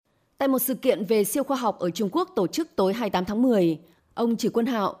Tại một sự kiện về siêu khoa học ở Trung Quốc tổ chức tối 28 tháng 10, ông Trử Quân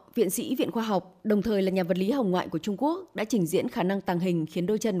Hạo, viện sĩ Viện Khoa học, đồng thời là nhà vật lý hồng ngoại của Trung Quốc, đã trình diễn khả năng tàng hình khiến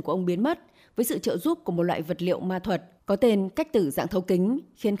đôi chân của ông biến mất với sự trợ giúp của một loại vật liệu ma thuật có tên cách tử dạng thấu kính,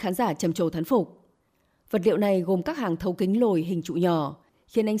 khiến khán giả trầm trồ thán phục. Vật liệu này gồm các hàng thấu kính lồi hình trụ nhỏ,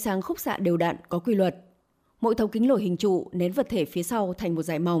 khiến ánh sáng khúc xạ đều đặn, có quy luật. Mỗi thấu kính lồi hình trụ nén vật thể phía sau thành một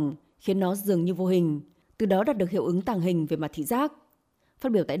dải mỏng, khiến nó dường như vô hình, từ đó đạt được hiệu ứng tàng hình về mặt thị giác.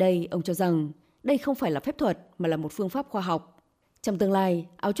 Phát biểu tại đây, ông cho rằng đây không phải là phép thuật mà là một phương pháp khoa học. Trong tương lai,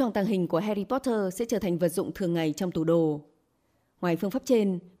 áo choàng tàng hình của Harry Potter sẽ trở thành vật dụng thường ngày trong tủ đồ. Ngoài phương pháp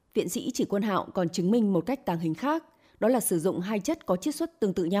trên, viện sĩ Trử Quân Hạo còn chứng minh một cách tàng hình khác, đó là sử dụng hai chất có chiết xuất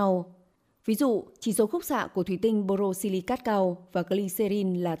tương tự nhau. Ví dụ, chỉ số khúc xạ của thủy tinh borosilicat cao và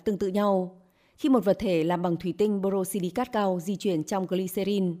glycerin là tương tự nhau. Khi một vật thể làm bằng thủy tinh borosilicat cao di chuyển trong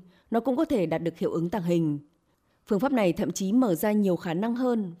glycerin, nó cũng có thể đạt được hiệu ứng tàng hình. Phương pháp này thậm chí mở ra nhiều khả năng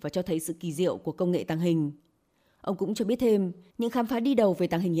hơn và cho thấy sự kỳ diệu của công nghệ tàng hình. Ông cũng cho biết thêm, những khám phá đi đầu về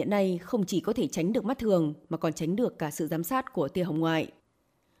tàng hình hiện nay không chỉ có thể tránh được mắt thường mà còn tránh được cả sự giám sát của tia hồng ngoại.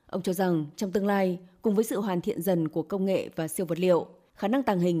 Ông cho rằng trong tương lai, cùng với sự hoàn thiện dần của công nghệ và siêu vật liệu, khả năng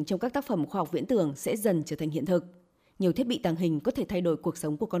tàng hình trong các tác phẩm khoa học viễn tưởng sẽ dần trở thành hiện thực. Nhiều thiết bị tàng hình có thể thay đổi cuộc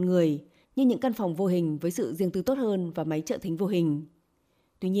sống của con người, như những căn phòng vô hình với sự riêng tư tốt hơn và máy trợ thính vô hình.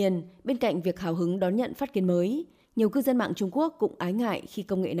 Tuy nhiên, bên cạnh việc hào hứng đón nhận phát kiến mới, nhiều cư dân mạng Trung Quốc cũng ái ngại khi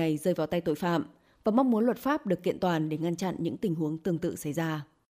công nghệ này rơi vào tay tội phạm và mong muốn luật pháp được kiện toàn để ngăn chặn những tình huống tương tự xảy ra.